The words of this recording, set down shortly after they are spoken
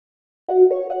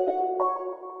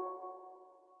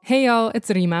Hey y'all, it's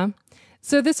Rima.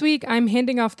 So this week, I'm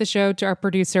handing off the show to our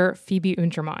producer, Phoebe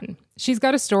Untermann. She's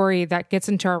got a story that gets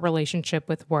into our relationship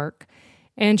with work,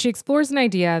 and she explores an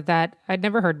idea that I'd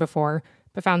never heard before,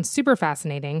 but found super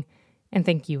fascinating, and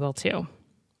think you will too.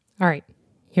 All right,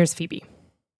 here's Phoebe.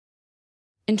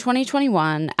 In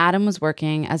 2021, Adam was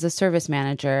working as a service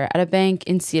manager at a bank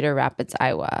in Cedar Rapids,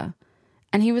 Iowa,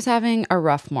 and he was having a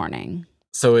rough morning.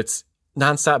 So it's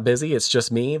nonstop busy. It's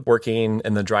just me working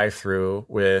in the drive-thru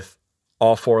with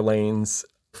all 4 lanes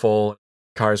full,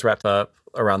 cars wrapped up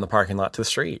around the parking lot to the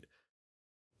street.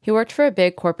 He worked for a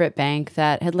big corporate bank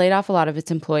that had laid off a lot of its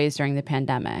employees during the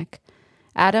pandemic.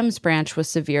 Adam's branch was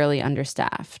severely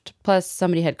understaffed, plus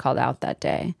somebody had called out that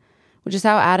day, which is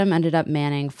how Adam ended up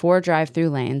manning 4 drive-thru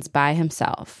lanes by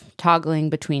himself, toggling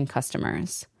between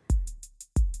customers.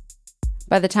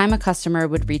 By the time a customer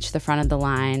would reach the front of the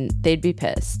line, they'd be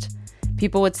pissed.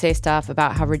 People would say stuff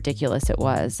about how ridiculous it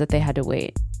was that they had to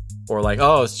wait. Or like,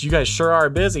 oh, so you guys sure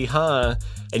are busy, huh?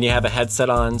 And you have a headset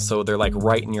on, so they're like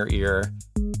right in your ear.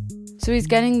 So he's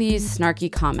getting these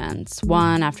snarky comments,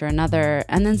 one after another,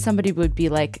 and then somebody would be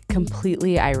like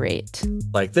completely irate.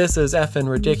 Like, this is effing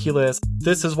ridiculous.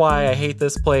 This is why I hate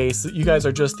this place. You guys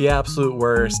are just the absolute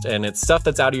worst. And it's stuff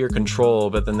that's out of your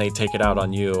control, but then they take it out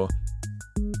on you.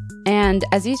 And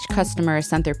as each customer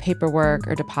sent their paperwork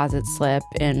or deposit slip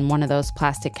in one of those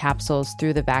plastic capsules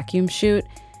through the vacuum chute,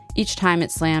 each time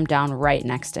it slammed down right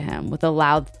next to him with a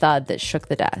loud thud that shook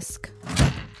the desk.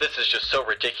 This is just so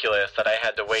ridiculous that I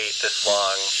had to wait this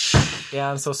long.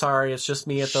 Yeah, I'm so sorry. It's just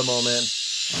me at the moment.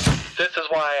 This is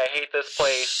why I hate this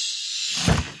place.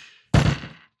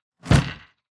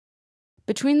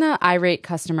 Between the irate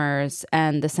customers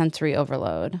and the sensory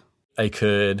overload, I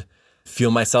could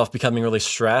feel myself becoming really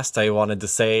stressed. I wanted to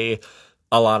say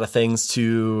a lot of things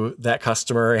to that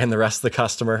customer and the rest of the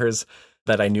customers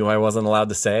that I knew I wasn't allowed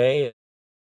to say.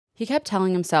 he kept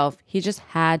telling himself he just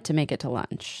had to make it to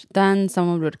lunch. Then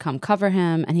someone would come cover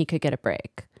him and he could get a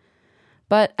break.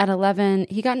 But at 11,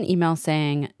 he got an email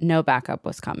saying no backup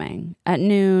was coming. At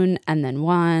noon, and then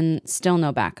 1, still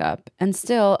no backup, and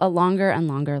still a longer and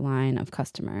longer line of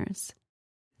customers.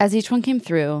 As each one came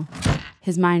through,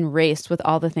 his mind raced with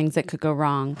all the things that could go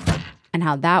wrong and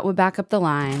how that would back up the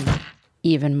line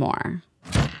even more.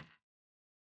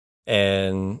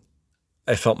 And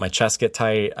I felt my chest get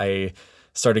tight. I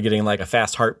started getting like a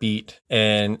fast heartbeat,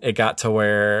 and it got to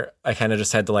where I kind of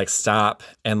just had to like stop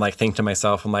and like think to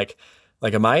myself, I'm like,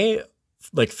 am I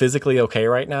like physically okay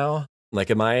right now?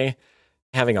 Like, am I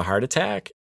having a heart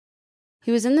attack?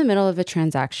 He was in the middle of a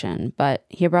transaction, but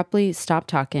he abruptly stopped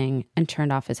talking and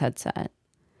turned off his headset.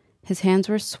 His hands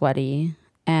were sweaty,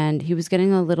 and he was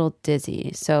getting a little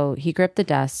dizzy, so he gripped the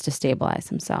desk to stabilize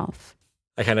himself.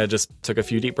 I kind of just took a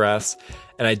few deep breaths,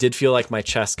 and I did feel like my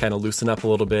chest kind of loosened up a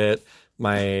little bit.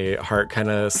 My heart kind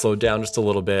of slowed down just a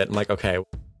little bit. I'm like, okay,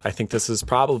 I think this is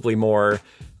probably more,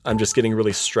 I'm just getting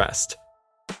really stressed.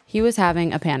 He was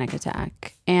having a panic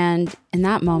attack, and in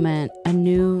that moment, a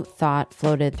new thought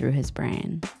floated through his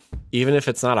brain. Even if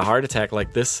it's not a heart attack,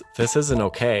 like this isn't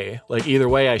okay. Like, either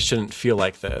way, I shouldn't feel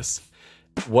like this.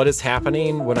 What is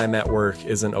happening when I'm at work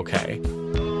isn't okay.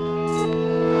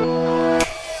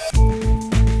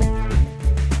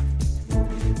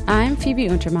 I'm Phoebe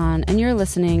Untermann, and you're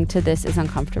listening to This Is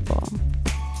Uncomfortable.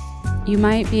 You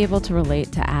might be able to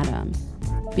relate to Adam.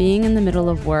 Being in the middle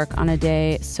of work on a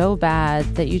day so bad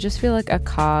that you just feel like a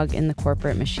cog in the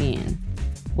corporate machine,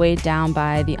 weighed down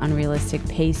by the unrealistic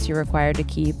pace you're required to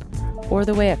keep, or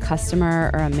the way a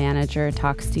customer or a manager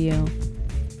talks to you.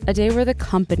 A day where the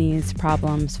company's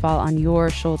problems fall on your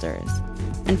shoulders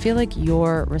and feel like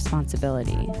your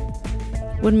responsibility.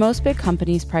 When most big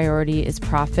companies' priority is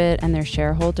profit and their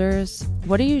shareholders,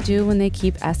 what do you do when they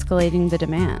keep escalating the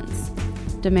demands?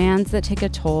 Demands that take a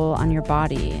toll on your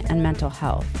body and mental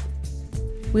health.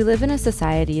 We live in a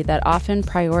society that often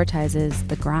prioritizes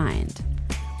the grind,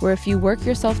 where if you work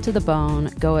yourself to the bone,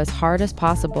 go as hard as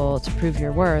possible to prove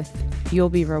your worth, you'll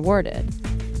be rewarded.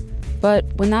 But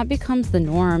when that becomes the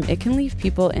norm, it can leave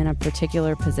people in a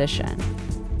particular position.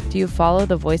 Do you follow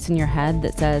the voice in your head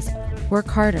that says, work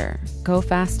harder, go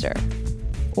faster?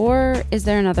 Or is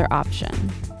there another option?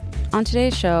 On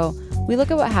today's show, we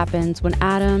look at what happens when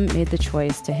Adam made the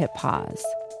choice to hit pause,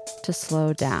 to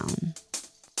slow down.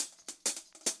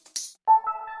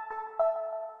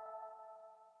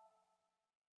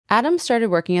 Adam started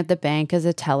working at the bank as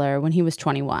a teller when he was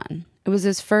 21. It was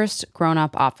his first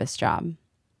grown-up office job.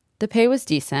 The pay was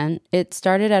decent. It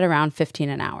started at around $15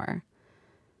 an hour.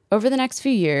 Over the next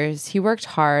few years, he worked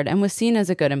hard and was seen as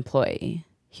a good employee.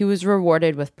 He was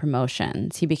rewarded with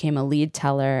promotions. He became a lead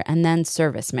teller and then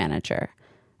service manager,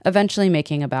 eventually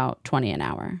making about $20 an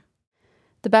hour.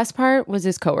 The best part was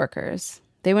his coworkers.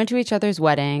 They went to each other's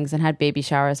weddings and had baby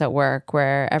showers at work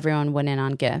where everyone went in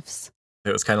on gifts.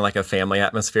 It was kind of like a family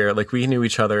atmosphere. Like, we knew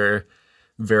each other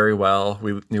very well.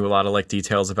 We knew a lot of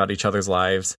details about each other's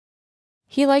lives.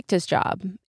 He liked his job.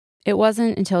 It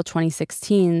wasn't until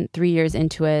 2016, 3 years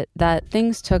into it, that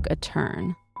things took a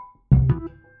turn.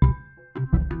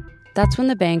 That's when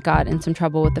the bank got in some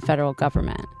trouble with the federal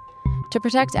government. To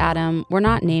protect Adam, we're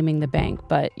not naming the bank,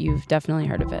 but you've definitely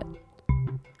heard of it.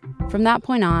 From that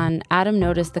point on, Adam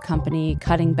noticed the company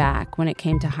cutting back when it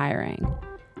came to hiring,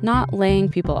 not laying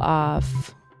people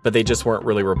off. But they just weren't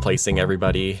really replacing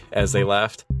everybody as they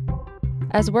left.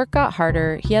 As work got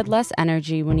harder, he had less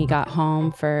energy when he got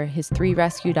home for his 3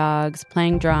 rescue dogs,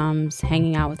 playing drums,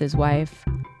 hanging out with his wife.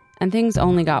 And things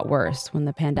only got worse when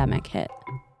the pandemic hit.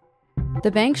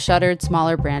 The bank shuttered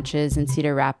smaller branches in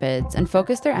Cedar Rapids and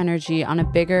focused their energy on a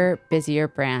bigger, busier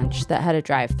branch that had a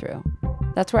drive-through.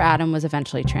 That's where Adam was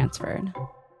eventually transferred.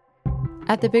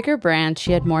 At the bigger branch,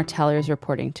 he had more tellers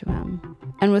reporting to him.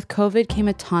 And with COVID came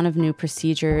a ton of new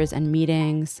procedures and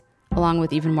meetings, along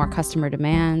with even more customer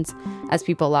demands, as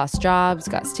people lost jobs,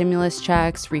 got stimulus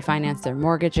checks, refinanced their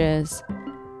mortgages.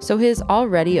 So his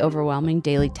already overwhelming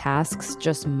daily tasks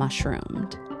just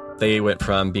mushroomed. They went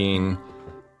from being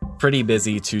pretty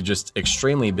busy to just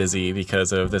extremely busy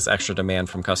because of this extra demand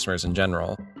from customers in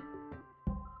general.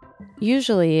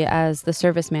 Usually, as the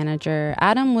service manager,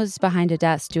 Adam was behind a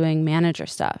desk doing manager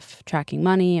stuff, tracking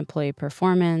money, employee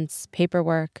performance,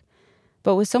 paperwork.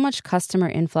 But with so much customer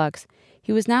influx,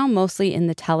 he was now mostly in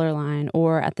the teller line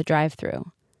or at the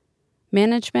drive-thru.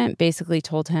 Management basically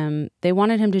told him they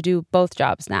wanted him to do both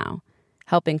jobs now,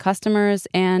 helping customers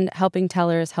and helping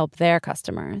tellers help their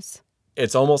customers.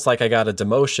 It's almost like I got a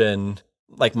demotion.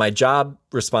 Like, my job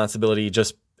responsibility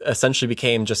just essentially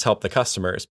became just help the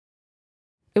customers.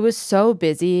 It was so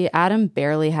busy, Adam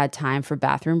barely had time for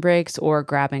bathroom breaks or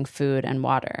grabbing food and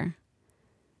water.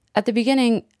 At the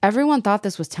beginning, everyone thought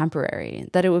this was temporary,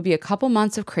 that it would be a couple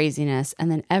months of craziness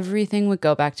and then everything would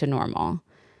go back to normal.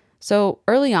 So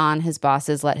early on, his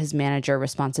bosses let his manager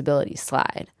responsibilities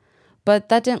slide. But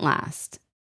that didn't last.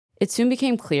 It soon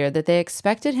became clear that they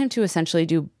expected him to essentially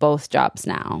do both jobs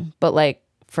now, but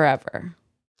forever.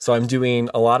 So I'm doing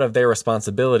a lot of their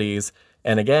responsibilities,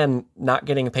 and again, not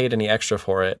getting paid any extra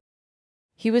for it.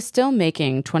 He was still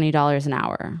making $20 an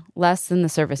hour, less than the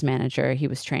service manager he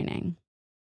was training.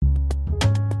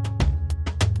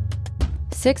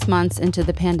 6 months into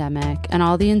the pandemic and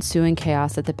all the ensuing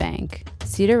chaos at the bank,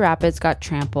 Cedar Rapids got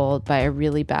trampled by a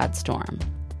really bad storm.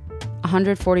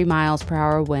 140 miles per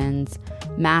hour winds,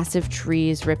 massive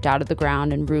trees ripped out of the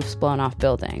ground and roofs blown off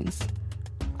buildings.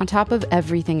 On top of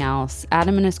everything else,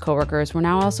 Adam and his coworkers were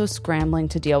now also scrambling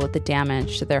to deal with the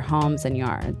damage to their homes and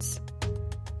yards.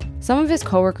 Some of his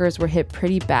coworkers were hit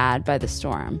pretty bad by the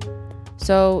storm,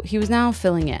 so he was now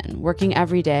filling in, working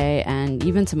every day and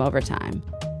even some overtime.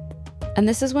 And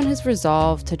this is when his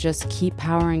resolve to just keep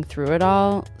powering through it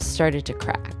all started to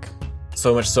crack.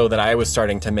 So much so that I was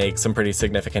starting to make some pretty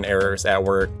significant errors at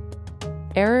work.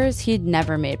 Errors he'd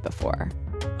never made before.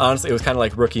 Honestly, it was kind of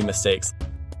like rookie mistakes.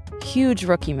 Huge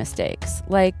rookie mistakes,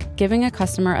 like giving a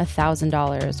customer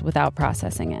 $1,000 without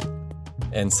processing it.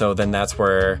 And so then that's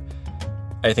where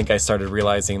I think I started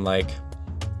realizing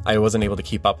I wasn't able to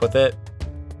keep up with it.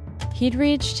 He'd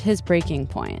reached his breaking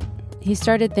point. He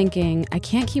started thinking, I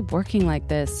can't keep working like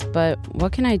this, but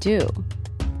what can I do?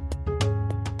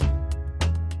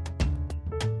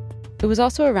 It was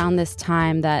also around this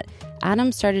time that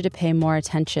Adam started to pay more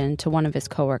attention to one of his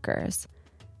coworkers.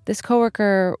 This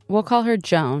coworker, we'll call her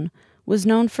Joan, was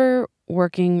known for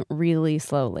working really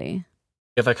slowly.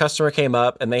 If a customer came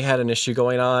up and they had an issue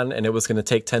going on and it was going to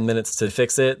take 10 minutes to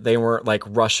fix it, they weren't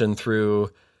rushing through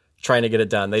trying to get it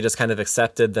done. They just kind of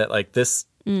accepted that this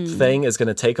thing is going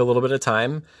to take a little bit of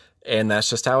time, and that's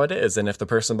just how it is. And if the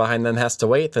person behind them has to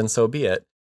wait, then so be it.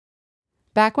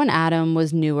 Back when Adam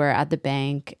was newer at the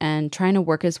bank and trying to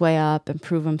work his way up and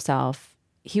prove himself,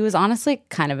 he was honestly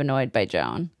kind of annoyed by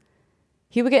Joan.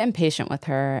 He would get impatient with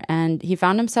her, and he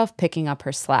found himself picking up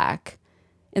her slack.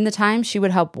 In the time she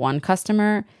would help one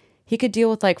customer, he could deal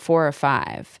with 4 or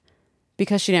 5.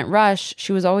 Because she didn't rush,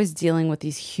 she was always dealing with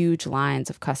these huge lines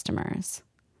of customers.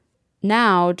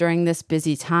 Now, during this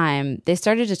busy time, they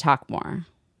started to talk more.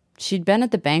 She'd been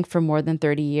at the bank for more than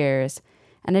 30 years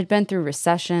and had been through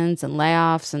recessions and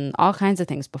layoffs and all kinds of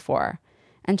things before,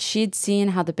 and she'd seen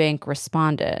how the bank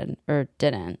responded, or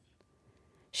didn't.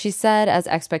 She said as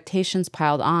expectations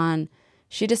piled on,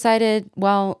 she decided,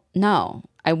 well, no,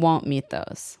 I won't meet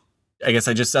those. I guess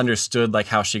I just understood like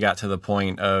how she got to the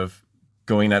point of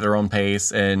going at her own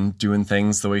pace and doing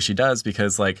things the way she does,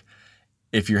 because like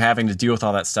if you're having to deal with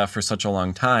all that stuff for such a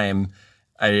long time,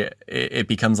 it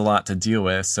becomes a lot to deal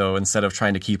with. So instead of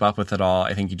trying to keep up with it all,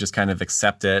 I think you just kind of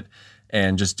accept it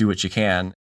and just do what you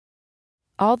can.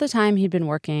 All the time he'd been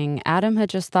working, Adam had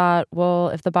just thought, well,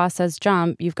 if the boss says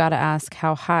jump, you've got to ask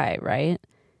how high, right?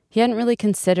 He hadn't really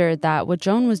considered that what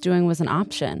Joan was doing was an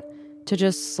option, to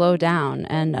just slow down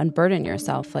and unburden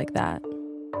yourself like that.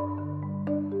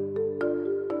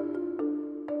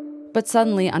 But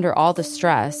suddenly, under all the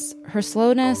stress, her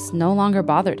slowness no longer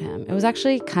bothered him. It was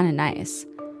actually kind of nice.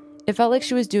 It felt like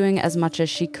she was doing as much as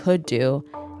she could do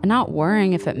and not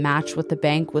worrying if it matched what the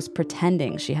bank was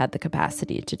pretending she had the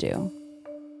capacity to do.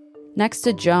 Next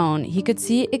to Joan, he could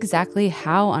see exactly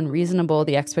how unreasonable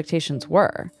the expectations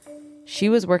were. She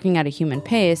was working at a human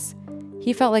pace.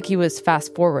 He felt like he was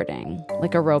fast-forwarding,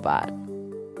 like a robot.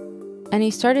 And he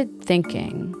started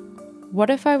thinking, what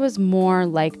if I was more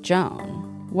like Joan?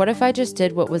 What if I just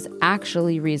did what was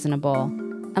actually reasonable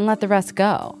and let the rest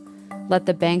go? Let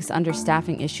the bank's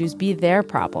understaffing issues be their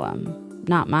problem,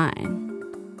 not mine.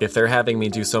 If they're having me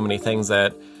do so many things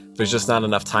that there's just not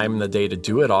enough time in the day to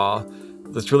do it all,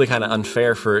 it's really kind of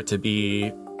unfair for it to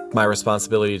be my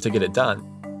responsibility to get it done.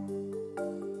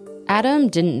 Adam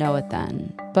didn't know it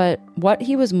then, but what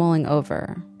he was mulling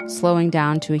over, slowing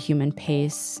down to a human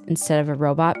pace instead of a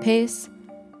robot pace,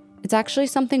 it's actually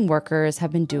something workers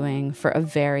have been doing for a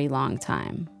very long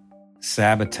time.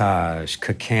 Sabotage,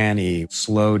 Kakani,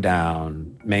 slow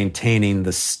down, maintaining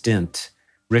the stint,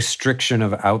 restriction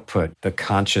of output, the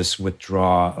conscious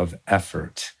withdrawal of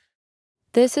effort.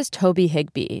 This is Toby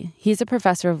Higbee. He's a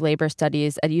professor of labor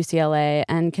studies at UCLA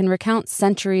and can recount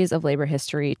centuries of labor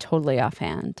history totally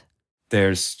offhand.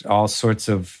 There's all sorts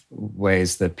of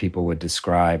ways that people would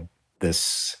describe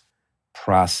this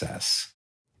process.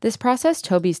 This process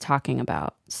Toby's talking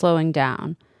about, slowing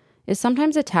down, is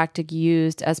sometimes a tactic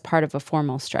used as part of a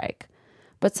formal strike.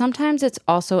 But sometimes it's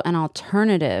also an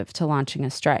alternative to launching a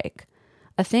strike,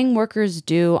 a thing workers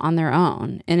do on their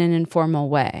own in an informal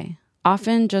way,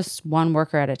 often just one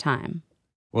worker at a time.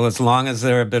 Well, as long as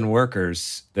there have been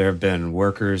workers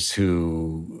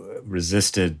who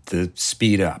resisted the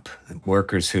speed up,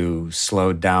 workers who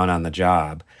slowed down on the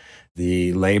job,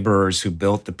 the laborers who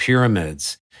built the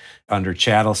pyramids. Under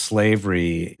chattel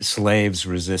slavery, slaves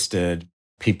resisted.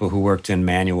 People who worked in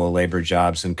manual labor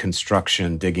jobs in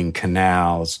construction, digging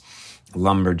canals,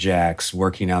 lumberjacks,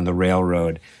 working on the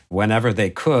railroad. Whenever they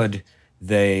could,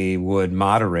 they would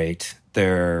moderate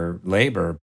their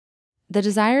labor. The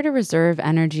desire to reserve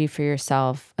energy for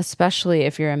yourself, especially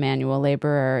if you're a manual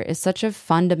laborer, is such a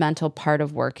fundamental part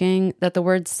of working that the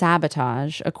word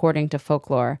sabotage, according to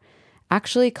folklore,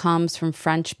 actually comes from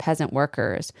French peasant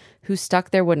workers who stuck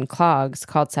their wooden clogs,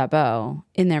 called sabots,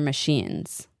 in their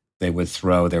machines. They would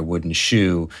throw their wooden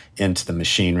shoe into the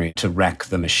machinery to wreck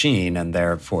the machine and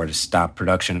therefore to stop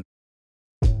production.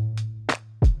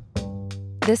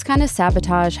 This kind of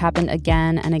sabotage happened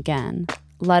again and again.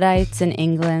 Luddites in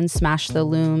England smashed the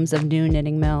looms of new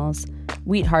knitting mills.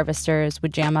 Wheat harvesters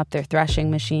would jam up their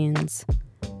threshing machines.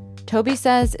 Toby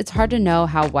says it's hard to know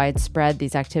how widespread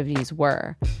these activities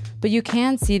were, but you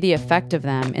can see the effect of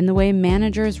them in the way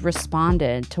managers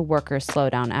responded to workers'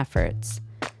 slowdown efforts.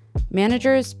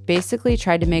 Managers basically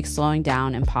tried to make slowing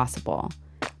down impossible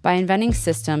by inventing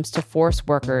systems to force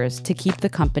workers to keep the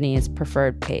company's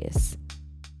preferred pace.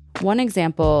 One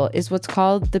example is what's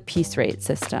called the piece rate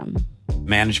system.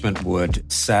 Management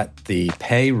would set the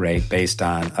pay rate based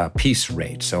on a piece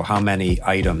rate, so how many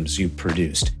items you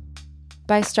produced.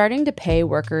 By starting to pay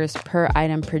workers per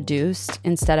item produced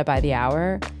instead of by the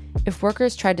hour, if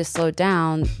workers tried to slow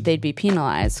down, they'd be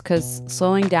penalized because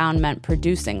slowing down meant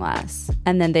producing less,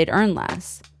 and then they'd earn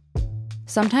less.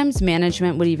 Sometimes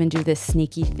management would even do this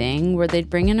sneaky thing where they'd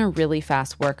bring in a really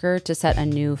fast worker to set a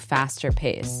new, faster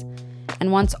pace.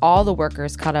 And once all the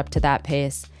workers caught up to that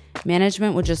pace,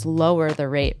 management would just lower the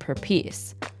rate per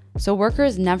piece. So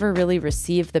workers never really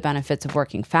received the benefits of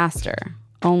working faster.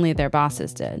 Only their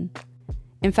bosses did.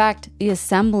 In fact, the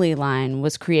assembly line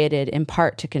was created in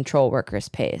part to control workers'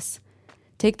 pace.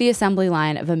 Take the assembly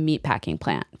line of a meatpacking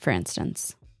plant, for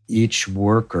instance. Each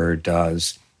worker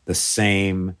does the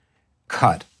same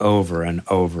cut over and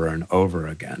over and over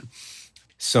again.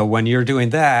 So when you're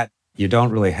doing that, you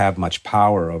don't really have much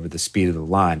power over the speed of the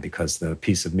line because the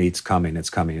piece of meat's coming, it's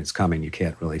coming, it's coming. You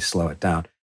can't really slow it down.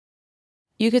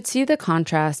 You could see the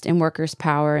contrast in workers'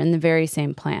 power in the very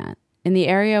same plant. In the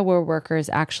area where workers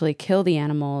actually kill the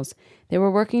animals, they were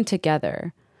working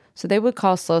together. So they would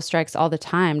call slow strikes all the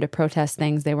time to protest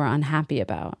things they were unhappy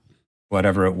about.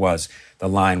 whatever it was. The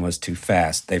line was too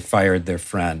fast. They fired their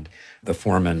friend. The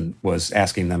foreman was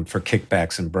asking them for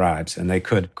kickbacks and bribes, and they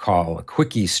could call a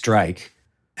quickie strike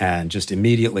and just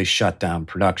immediately shut down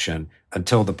production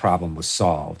until the problem was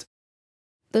solved.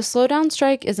 The slowdown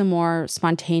strike is a more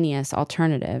spontaneous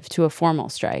alternative to a formal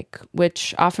strike,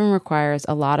 which often requires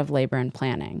a lot of labor and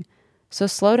planning. So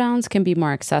slowdowns can be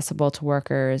more accessible to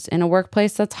workers in a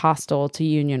workplace that's hostile to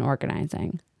union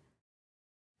organizing.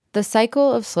 The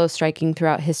cycle of slow striking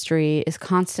throughout history is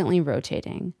constantly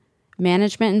rotating.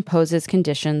 Management imposes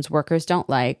conditions workers don't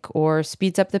like or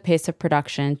speeds up the pace of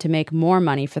production to make more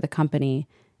money for the company,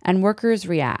 and workers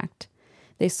react.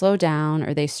 They slow down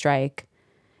or they strike,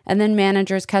 and then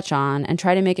managers catch on and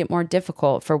try to make it more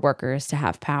difficult for workers to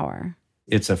have power.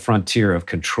 It's a frontier of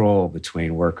control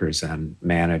between workers and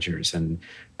managers. And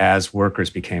as workers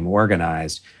became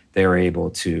organized, they were able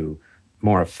to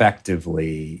more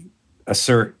effectively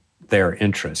assert their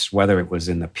interests, whether it was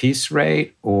in the piece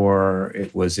rate or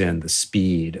it was in the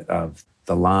speed of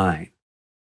the line.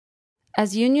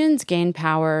 As unions gained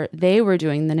power, they were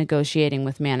doing the negotiating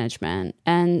with management,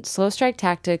 and slow strike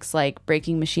tactics like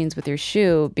breaking machines with your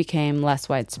shoe became less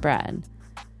widespread.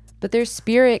 But their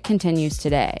spirit continues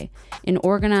today in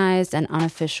organized and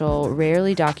unofficial,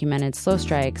 rarely documented slow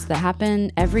strikes that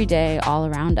happen every day all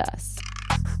around us.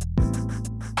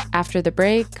 After the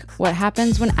break, what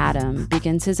happens when Adam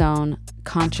begins his own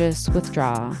conscious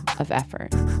withdrawal of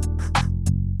effort.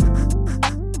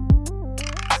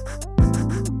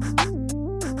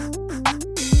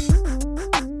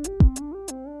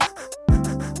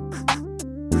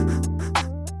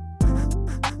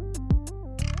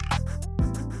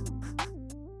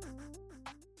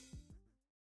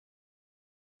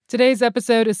 Today's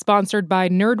episode is sponsored by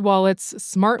NerdWallet's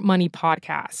Smart Money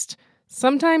podcast.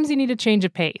 Sometimes you need a change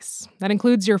of pace. That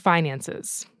includes your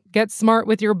finances. Get smart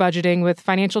with your budgeting with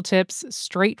financial tips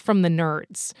straight from the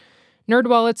nerds.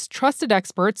 NerdWallet's trusted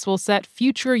experts will set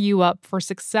future you up for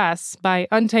success by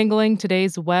untangling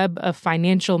today's web of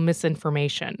financial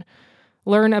misinformation.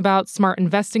 Learn about smart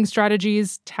investing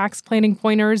strategies, tax planning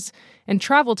pointers, and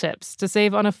travel tips to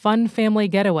save on a fun family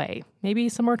getaway, maybe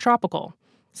somewhere tropical.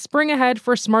 Spring ahead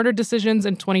for smarter decisions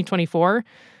in 2024.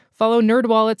 Follow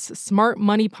NerdWallet's Smart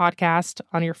Money podcast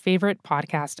on your favorite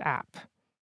podcast app.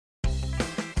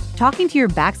 Talking to your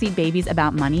backseat babies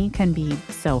about money can be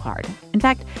so hard. In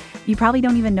fact, you probably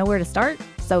don't even know where to start.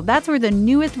 So that's where the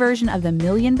newest version of the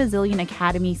Million Bazillion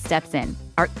Academy steps in,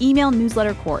 our email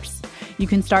newsletter course. You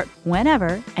can start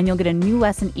whenever, and you'll get a new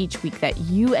lesson each week that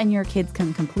you and your kids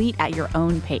can complete at your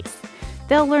own pace.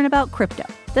 They'll learn about crypto,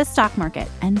 the stock market,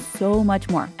 and so much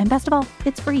more. And best of all,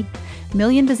 it's free.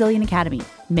 Million Bazillion Academy,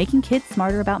 making kids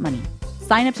smarter about money.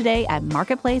 Sign up today at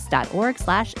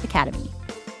marketplace.org/academy.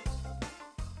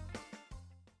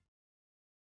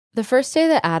 The first day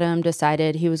that Adam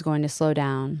decided he was going to slow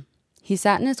down, he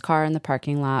sat in his car in the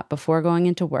parking lot before going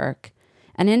into work,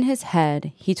 and in his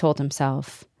head, he told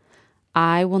himself,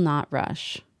 I will not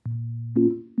rush.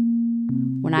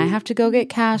 When I have to go get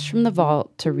cash from the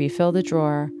vault to refill the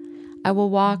drawer, I will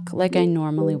walk like I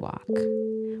normally walk.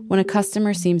 When a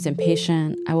customer seems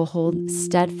impatient, I will hold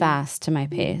steadfast to my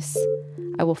pace.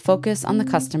 I will focus on the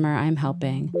customer I am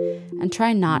helping and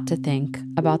try not to think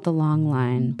about the long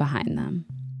line behind them.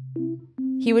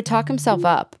 He would talk himself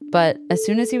up, but as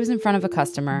soon as he was in front of a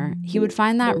customer, he would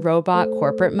find that robot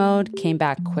corporate mode came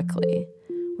back quickly.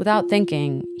 Without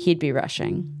thinking, he'd be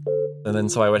rushing. And then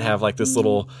so I would have like this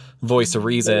little voice of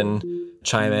reason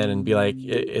chime in and be like,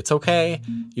 it's okay.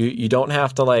 You don't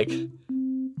have to like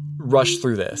rush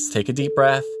through this. Take a deep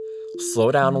breath,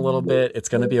 slow down a little bit. It's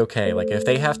going to be okay. Like if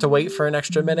they have to wait for an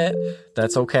extra minute,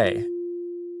 that's okay.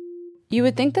 You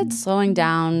would think that slowing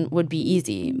down would be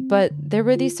easy, but there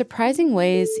were these surprising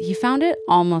ways he found it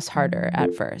almost harder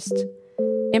at first.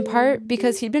 In part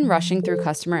because he'd been rushing through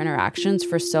customer interactions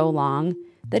for so long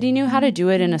that he knew how to do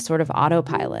it in a sort of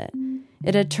autopilot.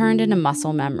 It had turned into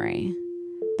muscle memory,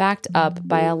 backed up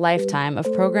by a lifetime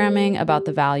of programming about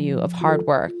the value of hard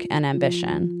work and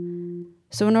ambition.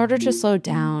 So in order to slow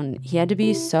down, he had to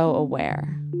be so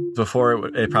aware. Before,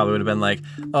 it probably would have been like,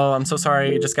 oh, I'm so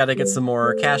sorry, just got to get some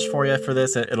more cash for you for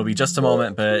this. It'll be just a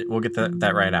moment, but we'll get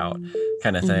that right out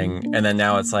kind of thing. Mm-hmm. And then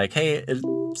now it's like, hey,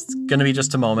 it's going to be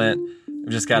just a moment.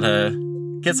 We just got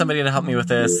to get somebody to help me with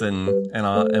this and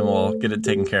we'll get it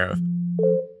taken care of.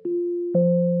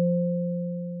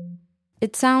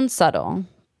 It sounds subtle.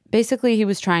 Basically, he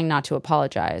was trying not to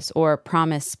apologize or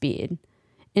promise speed.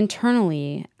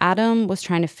 Internally, Adam was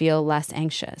trying to feel less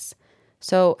anxious.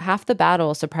 So half the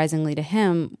battle, surprisingly to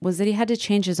him, was that he had to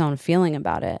change his own feeling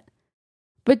about it.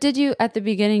 But at the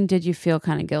beginning, did you feel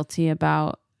kind of guilty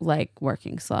about, like,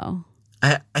 working slow?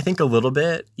 I think a little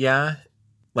bit, yeah.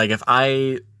 Like if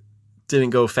I didn't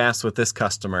go fast with this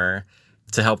customer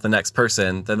to help the next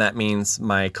person, then that means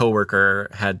my coworker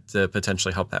had to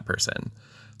potentially help that person.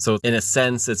 So in a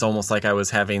sense, it's almost like I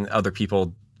was having other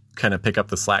people kind of pick up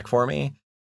the slack for me.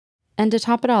 And to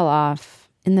top it all off,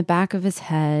 in the back of his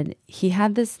head, he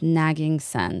had this nagging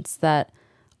sense that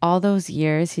all those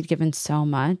years he'd given so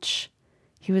much,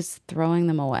 he was throwing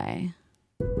them away.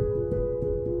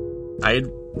 I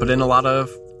put in a lot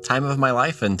of time of my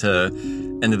life into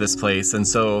this place. And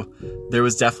so there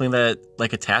was definitely that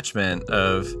like attachment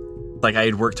of like I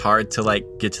had worked hard to like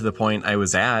get to the point I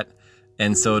was at.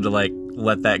 And so to like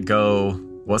let that go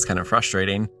was kind of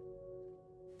frustrating.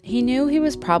 He knew he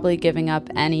was probably giving up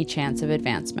any chance of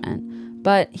advancement,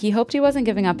 but he hoped he wasn't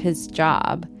giving up his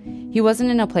job. He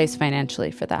wasn't in a place financially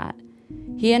for that.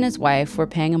 He and his wife were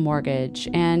paying a mortgage,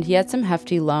 and he had some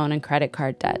hefty loan and credit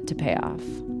card debt to pay off.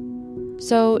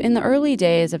 So in the early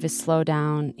days of his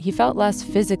slowdown, he felt less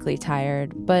physically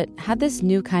tired, but had this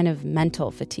new kind of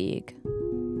mental fatigue.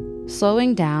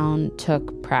 Slowing down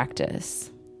took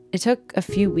practice. It took a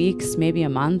few weeks, maybe a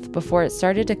month, before it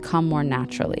started to come more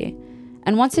naturally.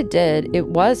 And once it did, it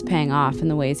was paying off in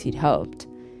the ways he'd hoped.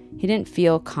 He didn't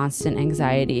feel constant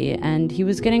anxiety, and he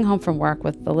was getting home from work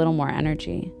with a little more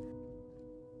energy.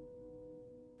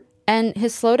 And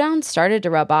his slowdown started to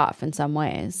rub off in some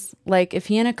ways. Like if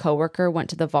he and a coworker went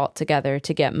to the vault together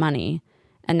to get money,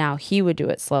 and now he would do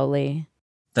it slowly.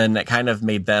 Then it kind of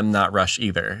made them not rush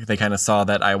either. They kind of saw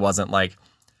that I wasn't like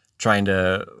trying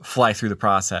to fly through the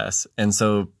process. And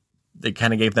so it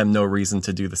kind of gave them no reason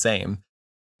to do the same.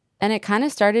 And it kind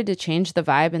of started to change the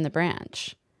vibe in the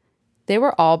branch. They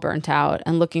were all burnt out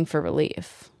and looking for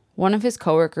relief. One of his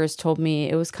coworkers told me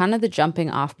it was kind of the jumping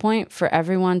off point for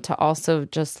everyone to also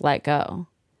just let go.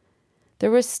 There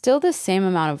was still the same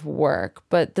amount of work,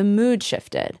 but the mood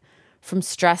shifted from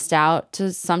stressed out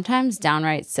to sometimes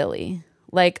downright silly.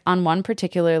 Like on one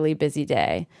particularly busy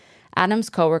day, Adam's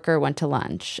coworker went to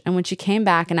lunch, and when she came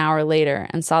back an hour later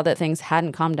and saw that things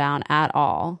hadn't calmed down at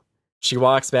all, she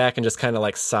walks back and just kind of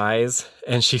like sighs,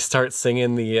 and she starts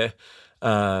singing the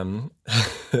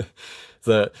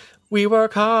 "We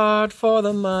work hard for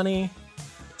the money,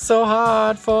 so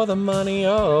hard for the money,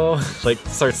 oh," like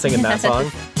starts singing that song.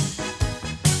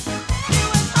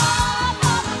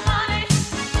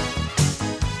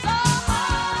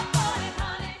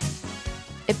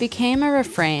 It became a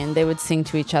refrain they would sing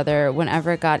to each other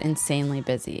whenever it got insanely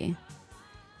busy.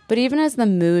 But even as the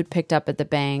mood picked up at the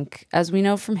bank, as we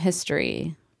know from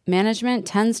history, management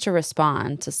tends to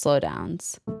respond to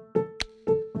slowdowns.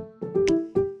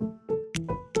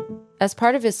 As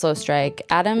part of his slow strike,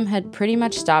 Adam had pretty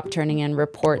much stopped turning in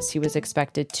reports he was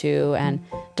expected to and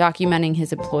documenting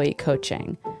his employee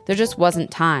coaching. There just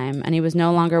wasn't time, and he was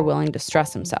no longer willing to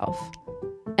stress himself.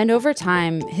 And over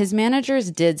time, his managers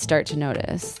did start to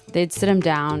notice. They'd sit him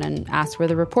down and ask where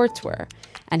the reports were.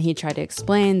 And he'd try to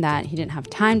explain that he didn't have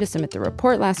time to submit the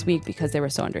report last week because they were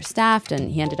so understaffed,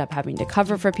 and he ended up having to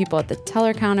cover for people at the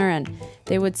teller counter. And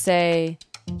they would say,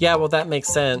 "Yeah, well, that makes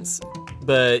sense,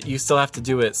 but you still have to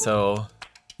do it. So,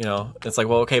 it's like,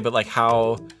 well, okay, but like,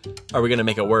 how are we going to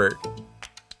make it work?"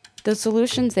 The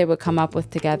solutions they would come up with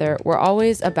together were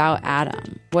always about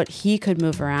Adam, what he could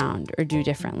move around or do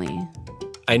differently.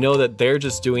 I know that they're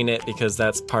just doing it because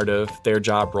that's part of their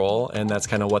job role, and that's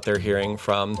kind of what they're hearing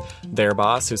from their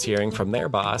boss, who's hearing from their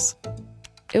boss.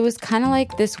 It was kind of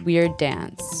like this weird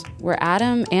dance, where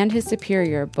Adam and his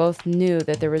superior both knew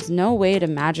that there was no way to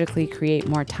magically create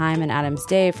more time in Adam's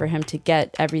day for him to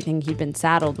get everything he'd been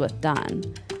saddled with done.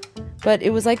 But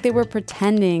it was like they were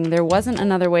pretending there wasn't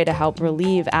another way to help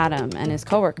relieve Adam and his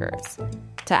coworkers.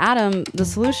 To Adam, the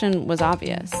solution was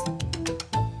obvious.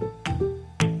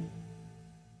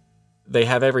 They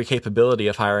have every capability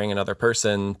of hiring another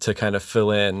person to kind of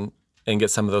fill in and get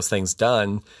some of those things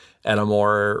done at a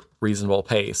more reasonable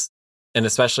pace. And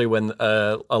especially when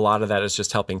a lot of that is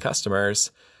just helping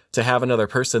customers, to have another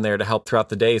person there to help throughout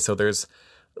the day so there's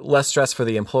less stress for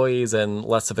the employees and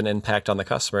less of an impact on the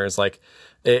customers. Like,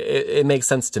 it makes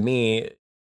sense to me.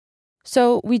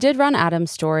 So we did run Adam's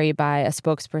story by a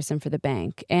spokesperson for the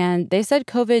bank, and they said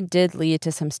COVID did lead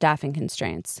to some staffing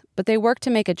constraints, but they worked to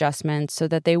make adjustments so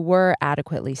that they were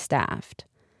adequately staffed.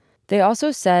 They also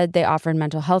said they offered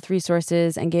mental health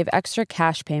resources and gave extra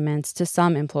cash payments to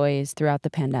some employees throughout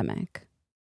the pandemic.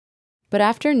 But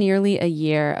after nearly a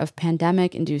year of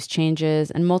pandemic-induced changes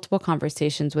and multiple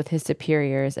conversations with his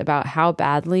superiors about how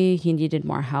badly he needed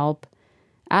more help,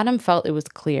 Adam felt it was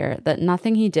clear that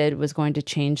nothing he did was going to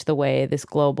change the way this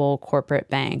global corporate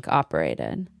bank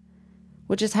operated.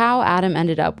 Which is how Adam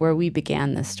ended up where we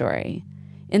began this story,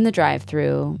 in the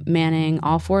drive-thru, manning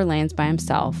all 4 lanes by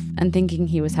himself and thinking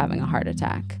he was having a heart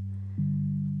attack.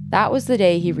 That was the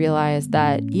day he realized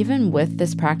that even with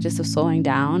this practice of slowing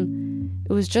down,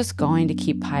 it was just going to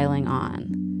keep piling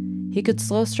on. He could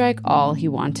slow strike all he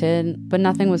wanted, but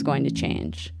nothing was going to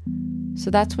change.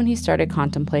 So that's when he started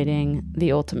contemplating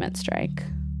the ultimate strike.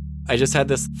 I just had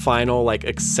this final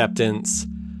acceptance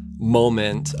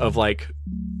moment of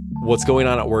what's going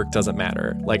on at work doesn't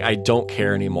matter. I don't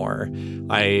care anymore.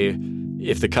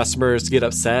 If the customers get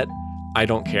upset, I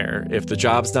don't care. If the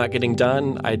job's not getting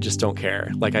done, I just don't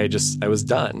care. I was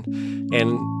done.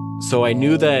 And so I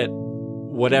knew that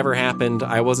whatever happened,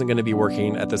 I wasn't going to be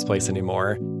working at this place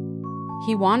anymore.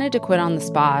 He wanted to quit on the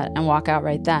spot and walk out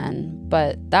right then,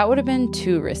 but that would have been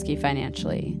too risky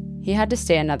financially. He had to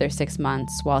stay another 6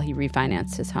 months while he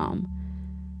refinanced his home.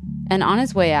 And on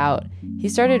his way out, he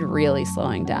started really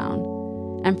slowing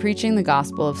down and preaching the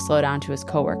gospel of slow down to his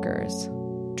coworkers,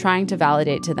 trying to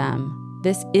validate to them,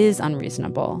 this is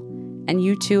unreasonable, and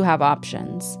you too have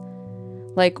options.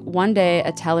 One day,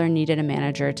 a teller needed a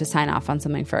manager to sign off on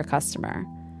something for a customer.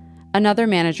 Another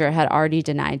manager had already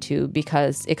denied to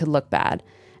because it could look bad,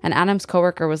 and Adam's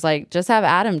coworker was like, just have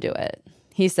Adam do it.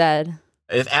 He said,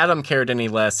 if Adam cared any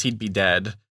less, he'd be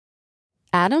dead.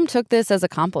 Adam took this as a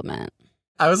compliment.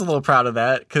 I was a little proud of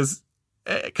that because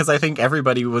I think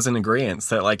everybody was in agreement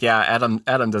that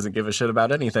Adam doesn't give a shit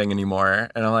about anything anymore.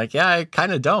 And I'm like, yeah, I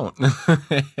kind of don't.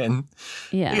 And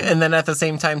then at the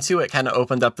same time, too, it kind of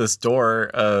opened up this door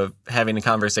of having a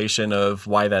conversation of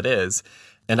why that is.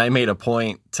 And I made a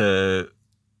point to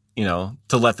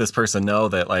let this person know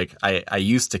that I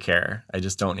used to care. I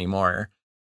just don't anymore.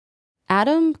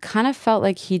 Adam kind of felt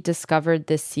like he discovered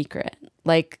this secret.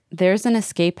 There's an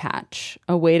escape hatch,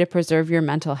 a way to preserve your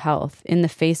mental health in the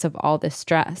face of all this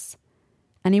stress.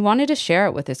 And he wanted to share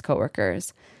it with his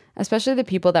coworkers, especially the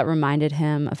people that reminded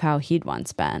him of how he'd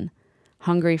once been,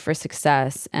 hungry for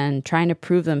success and trying to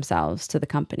prove themselves to the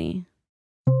company.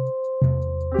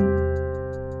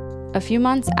 A few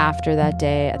months after that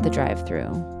day at the drive-thru,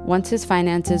 once his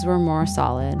finances were more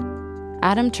solid,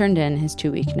 Adam turned in his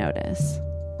 2-week notice.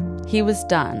 He was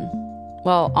done.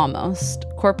 Well, almost.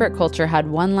 Corporate culture had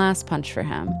one last punch for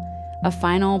him, a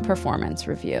final performance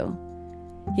review.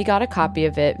 He got a copy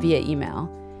of it via email.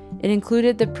 It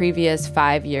included the previous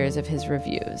 5 years of his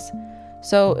reviews.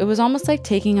 So it was almost like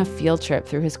taking a field trip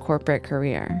through his corporate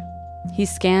career. He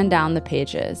scanned down the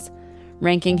pages,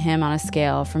 ranking him on a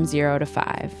scale from 0 to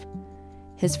 5.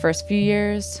 His first few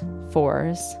years,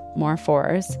 4s, more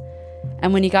 4s.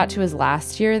 And when he got to his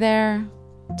last year there,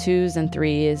 2s and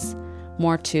 3s,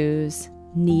 more 2s,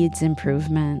 needs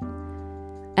improvement.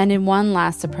 And in one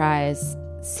last surprise,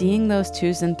 seeing those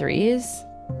 2s and 3s,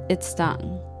 it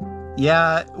stung.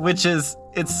 Yeah,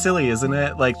 it's silly, isn't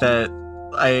it?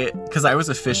 Because I was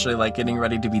officially really getting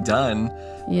ready to be done.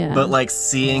 Yeah. But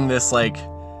seeing this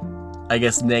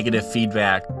negative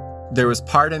feedback, there was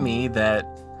part of me that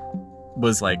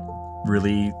was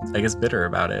really, bitter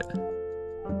about it.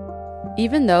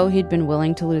 Even though he'd been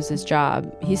willing to lose his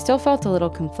job, he still felt a little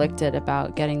conflicted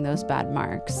about getting those bad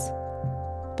marks.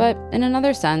 But in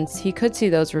another sense, he could see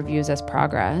those reviews as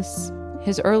progress.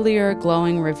 His earlier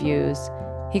glowing reviews,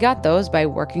 he got those by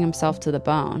working himself to the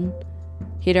bone.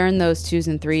 He'd earned those 2s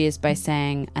and 3s by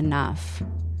saying enough.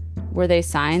 Were they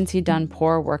signs he'd done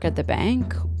poor work at the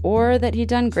bank, or that he'd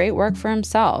done great work for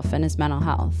himself and his mental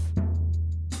health?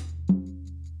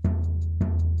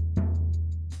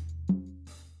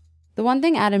 The one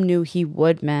thing Adam knew he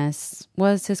would miss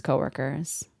was his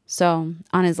coworkers. So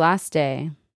on his last day,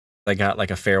 I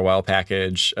got a farewell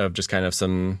package of just kind of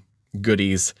some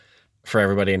goodies for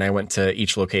everybody. And I went to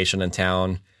each location in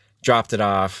town, dropped it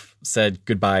off, said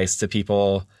goodbyes to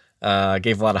people,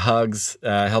 gave a lot of hugs,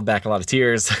 held back a lot of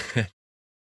tears.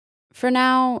 For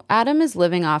now, Adam is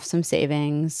living off some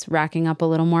savings, racking up a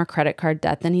little more credit card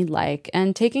debt than he'd like,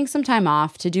 and taking some time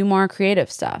off to do more creative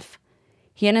stuff.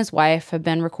 He and his wife have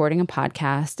been recording a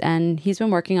podcast, and he's been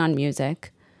working on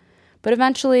music. But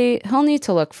eventually, he'll need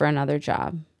to look for another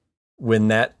job. When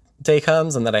that day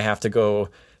comes and that I have to go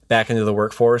back into the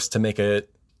workforce to make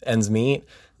ends meet,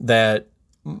 that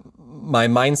my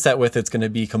mindset with it's going to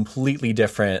be completely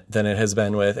different than it has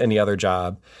been with any other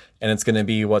job. And it's going to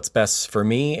be what's best for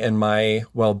me and my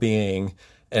well-being,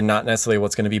 and not necessarily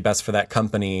what's going to be best for that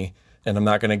company. And I'm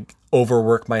not going to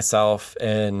overwork myself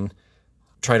and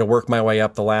try to work my way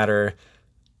up the ladder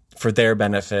for their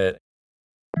benefit.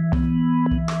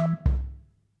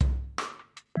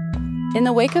 In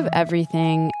the wake of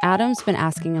everything, Adam's been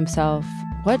asking himself,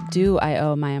 what do I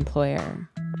owe my employer?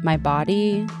 My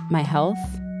body? My health?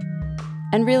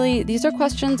 And really, these are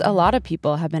questions a lot of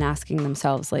people have been asking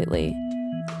themselves lately.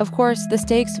 Of course, the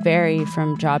stakes vary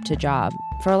from job to job.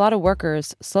 For a lot of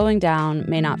workers, slowing down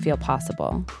may not feel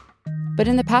possible. But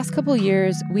in the past couple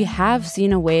years, we have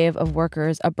seen a wave of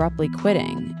workers abruptly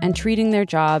quitting and treating their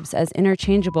jobs as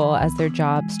interchangeable as their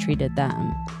jobs treated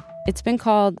them. It's been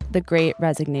called the Great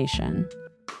Resignation.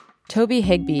 Toby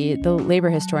Higbee, the labor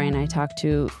historian I talked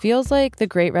to, feels like the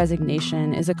Great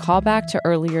Resignation is a callback to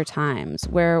earlier times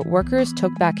where workers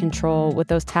took back control with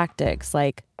those tactics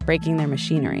like breaking their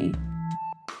machinery.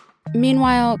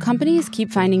 Meanwhile, companies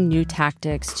keep finding new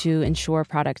tactics to ensure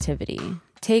productivity.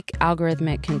 Take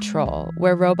algorithmic control,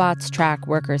 where robots track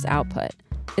workers' output.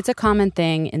 It's a common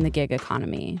thing in the gig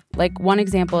economy. Like, one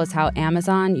example is how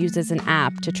Amazon uses an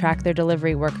app to track their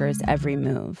delivery workers' every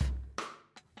move.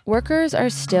 Workers are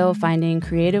still finding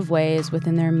creative ways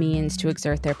within their means to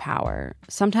exert their power,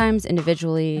 sometimes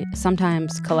individually,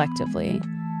 sometimes collectively.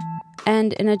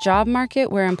 And in a job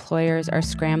market where employers are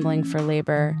scrambling for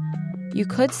labor, you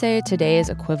could say today's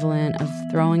equivalent of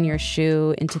throwing your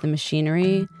shoe into the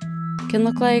machinery can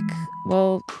look like,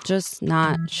 well, just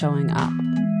not showing up.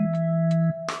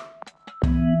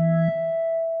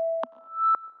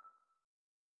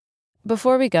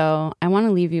 Before we go, I want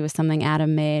to leave you with something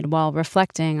Adam made while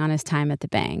reflecting on his time at the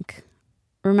bank.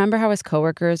 Remember how his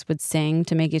coworkers would sing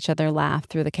to make each other laugh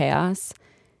through the chaos?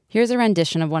 Here's a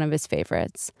rendition of one of his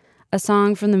favorites, a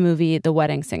song from the movie The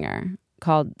Wedding Singer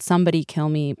called Somebody Kill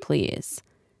Me, Please.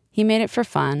 He made it for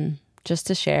fun, just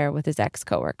to share with his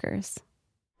ex-coworkers.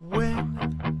 When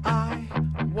I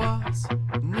was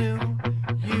new,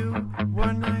 you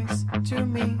were nice to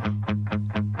me.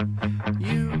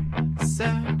 You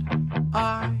said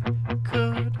I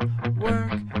could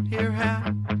work here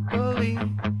happily.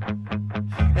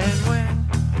 And when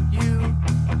you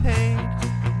paid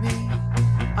me,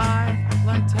 I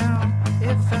liked how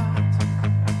it felt.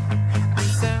 You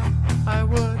said I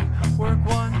would work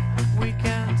one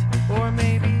weekend, or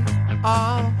maybe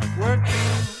I'll work two.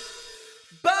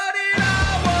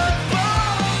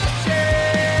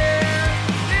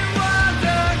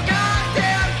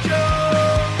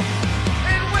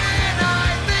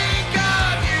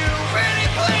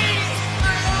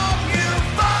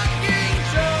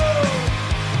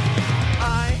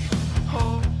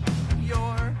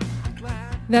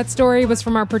 That story was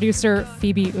from our producer,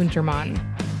 Phoebe Untermann.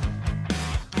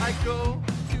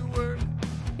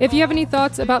 If you have any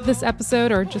thoughts about this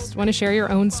episode or just want to share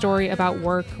your own story about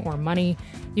work or money,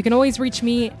 you can always reach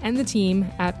me and the team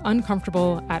at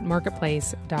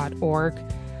uncomfortable@marketplace.org.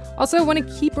 Also, want to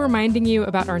keep reminding you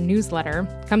about our newsletter.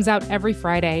 It comes out every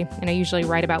Friday, and I usually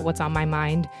write about what's on my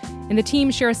mind. And the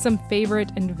team shares some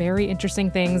favorite and very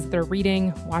interesting things they're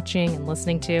reading, watching, and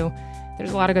listening to.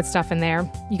 There's a lot of good stuff in there.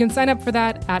 You can sign up for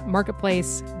that at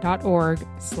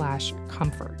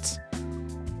marketplace.org/comfort.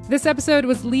 This episode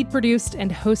was lead produced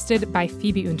and hosted by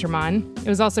Phoebe Untermann. It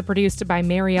was also produced by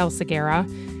Marielle Segura.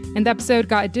 And the episode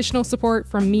got additional support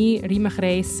from me, Rima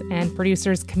Reis, and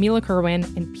producers Camila Kerwin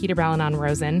and Peter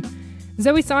Balanon-Rosen.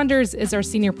 Zoe Saunders is our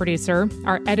senior producer.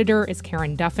 Our editor is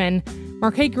Karen Duffin.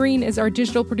 Marquet Green is our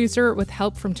digital producer with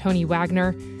help from Tony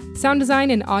Wagner. Sound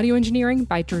design and audio engineering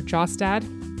by Drew Jostad.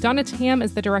 Donna Tam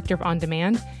is the director of On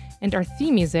Demand, and our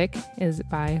theme music is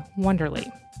by Wonderly.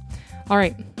 All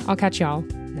right, I'll catch y'all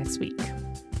next week.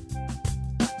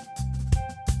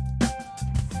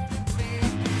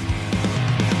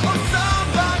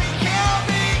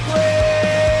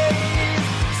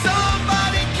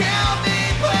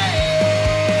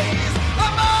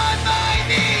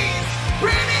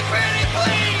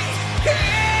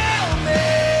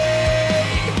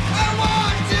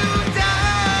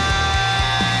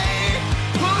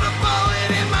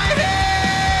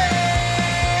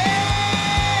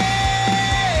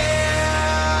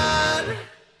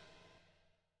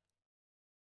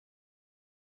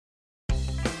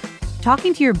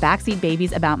 Talking to your backseat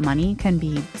babies about money can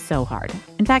be so hard.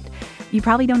 In fact, you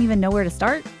probably don't even know where to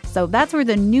start. So that's where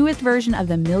the newest version of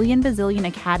the Million Bazillion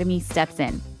Academy steps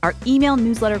in, our email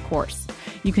newsletter course.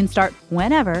 You can start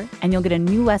whenever, and you'll get a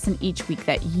new lesson each week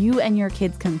that you and your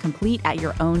kids can complete at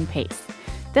your own pace.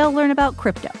 They'll learn about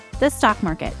crypto, the stock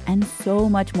market, and so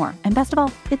much more. And best of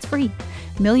all, it's free.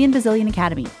 Million Bazillion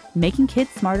Academy, making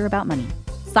kids smarter about money.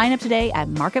 Sign up today at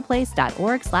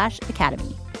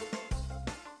marketplace.org/academy.